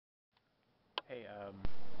Hey,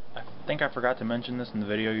 I think I forgot to mention this in the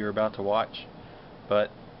video you're about to watch, but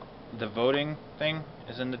the voting thing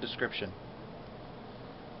is in the description.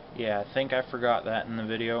 Yeah, I think I forgot that in the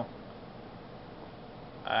video.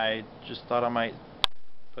 I just thought I might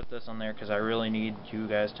put this on there because I really need you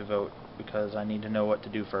guys to vote, because I need to know what to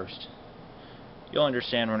do first. You'll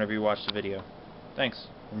understand whenever you watch the video. Thanks.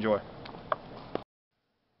 Enjoy.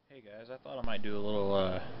 Hey guys, I thought I might do a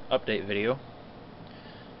little update video.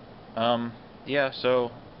 Yeah,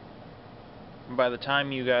 so by the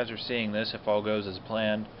time you guys are seeing this, if all goes as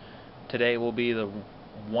planned, today will be the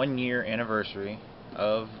 1-year anniversary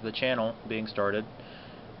of the channel being started.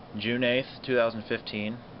 June 8th,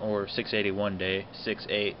 2015, or 681 day,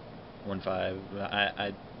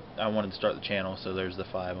 6815. I wanted to start the channel, so there's the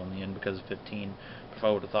 5 on the end because of 15. If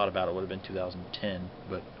I would have thought about it, it would have been 2010,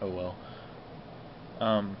 but oh well.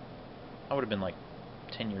 I would have been like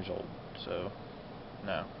 10 years old, so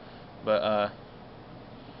no. But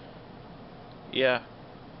yeah.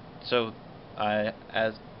 So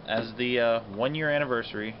as the 1-year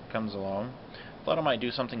anniversary comes along, thought I might do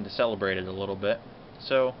something to celebrate it a little bit.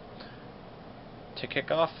 So to kick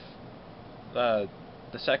off the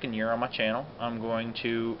second year on my channel, I'm going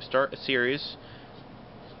to start a series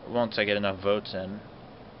once I get enough votes in,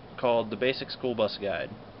 called the Basic School Bus Guide.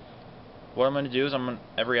 What I'm going to do is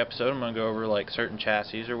every episode I'm going to go over like certain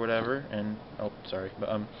chassis or whatever, and I'm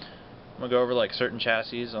going to go over like certain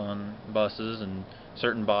chassis on buses and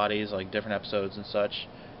certain bodies, like different episodes and such.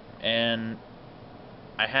 And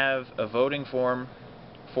I have a voting form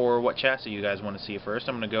for what chassis you guys want to see first.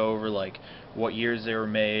 I'm going to go over like what years they were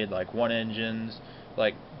made, like one engines,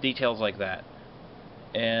 like details like that.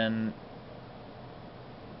 And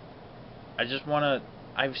I just want to,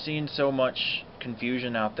 I've seen so much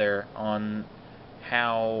confusion out there on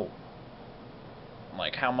how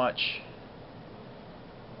much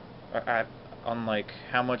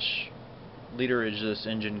literage this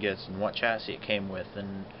engine gets and what chassis it came with,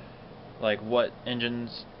 and like what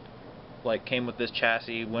engines like came with this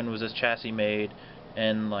chassis, when was this chassis made,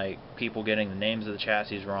 and like people getting the names of the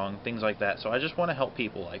chassis wrong, things like that. So I just want to help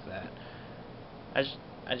people like that. I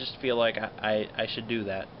just feel like I should do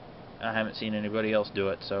that. I haven't seen anybody else do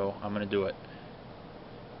it, so I'm gonna do it.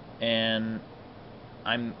 And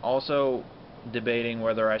I'm also debating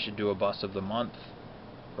whether I should do a bus of the month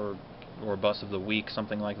or bus of the week,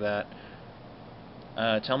 something like that.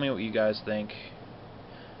 Tell me what you guys think.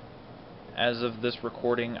 As of this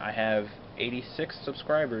recording, I have 86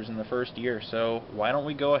 subscribers in the first year, so why don't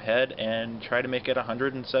we go ahead and try to make it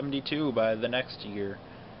 172 by the next year?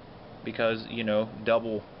 Because, you know,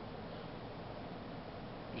 double.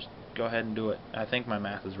 Just go ahead and do it. I think my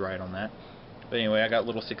math is right on that. But anyway, I got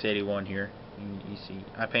little 681 here. You see,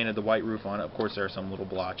 I painted the white roof on it. Of course, there are some little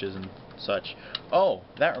blotches and such. Oh,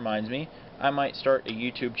 that reminds me. I might start a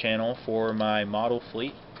YouTube channel for my model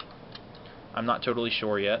fleet. I'm not totally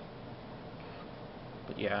sure yet.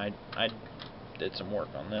 But yeah, I did some work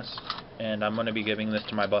on this. And I'm going to be giving this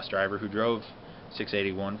to my bus driver who drove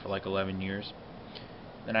 681 for like 11 years.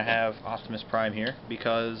 Then I have Optimus Prime here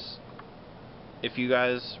because if you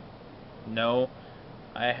guys know,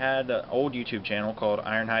 I had an old YouTube channel called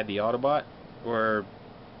Ironhide the Autobot, where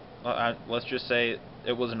let's just say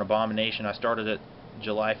it was an abomination. I started it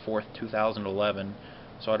July 4th, 2011,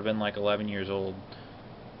 so I'd have been like 11 years old.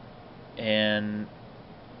 And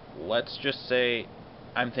let's just say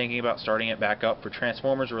I'm thinking about starting it back up for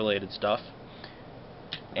Transformers related stuff.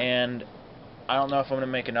 And I don't know if I'm going to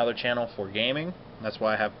make another channel for gaming. That's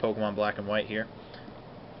why I have Pokemon Black and White here.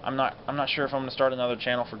 I'm not sure if I'm going to start another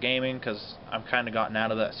channel for gaming because I've kind of gotten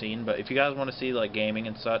out of that scene. But if you guys want to see like gaming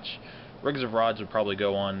and such, Rigs of Rods would probably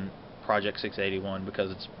go on Project 681 because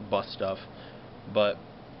it's bus stuff. But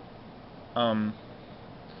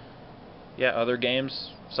yeah, other games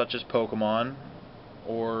such as Pokemon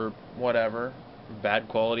or whatever, bad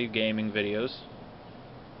quality gaming videos,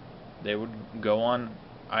 they would go on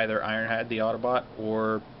either Ironhide the Autobot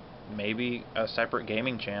or maybe a separate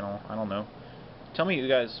gaming channel. I don't know. Tell me what you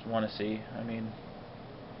guys want to see. I mean,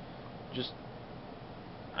 just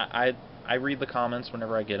I read the comments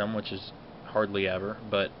whenever I get them, which is hardly ever,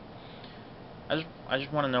 but I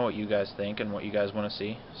just want to know what you guys think and what you guys want to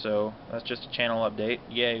see. So that's just a channel update.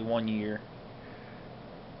 Yay, 1 year.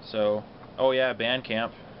 So, oh yeah,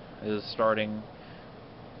 Bandcamp is starting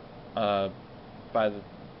on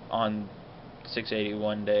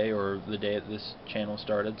 681 day, or the day that this channel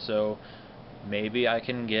started. So maybe I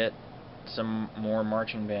can get some more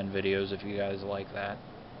marching band videos if you guys like that.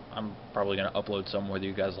 I'm probably going to upload some whether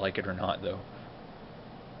you guys like it or not, though,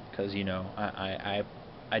 because, you know, I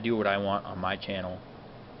do what I want on my channel.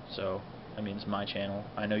 So I mean, it's my channel.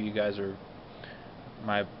 I know you guys are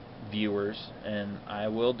my viewers, and I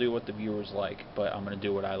will do what the viewers like, but I'm going to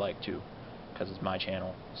do what I like too, because it's my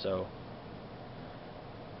channel. So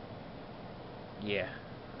yeah,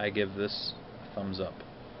 I give this a thumbs up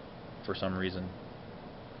for some reason.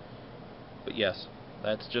 But yes,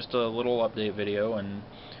 that's just a little update video and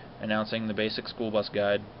announcing the Basic School Bus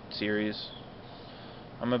Guide series.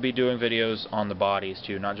 I'm going to be doing videos on the bodies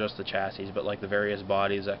too, not just the chassis, but like the various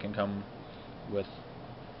bodies that can come with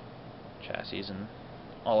chassis and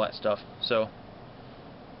all that stuff. So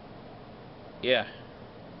yeah,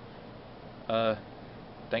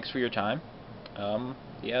 thanks for your time.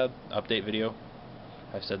 Yeah, update video.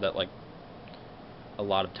 I've said that like a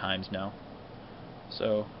lot of times now.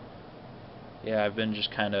 So yeah, I've been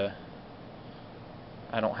just kinda,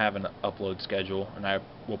 I don't have an upload schedule, and I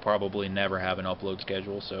will probably never have an upload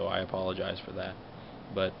schedule, so I apologize for that.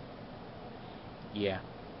 But yeah,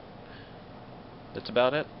 that's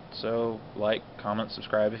about it. So like, comment,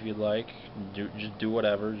 subscribe if you'd like. Just do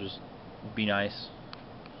whatever. Just be nice,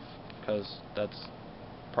 because that's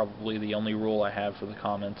probably the only rule I have for the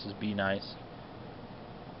comments, is be nice.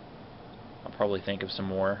 I'll probably think of some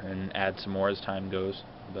more and add some more as time goes,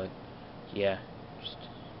 but yeah, just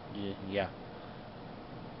yeah.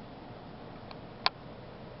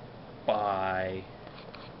 Bye.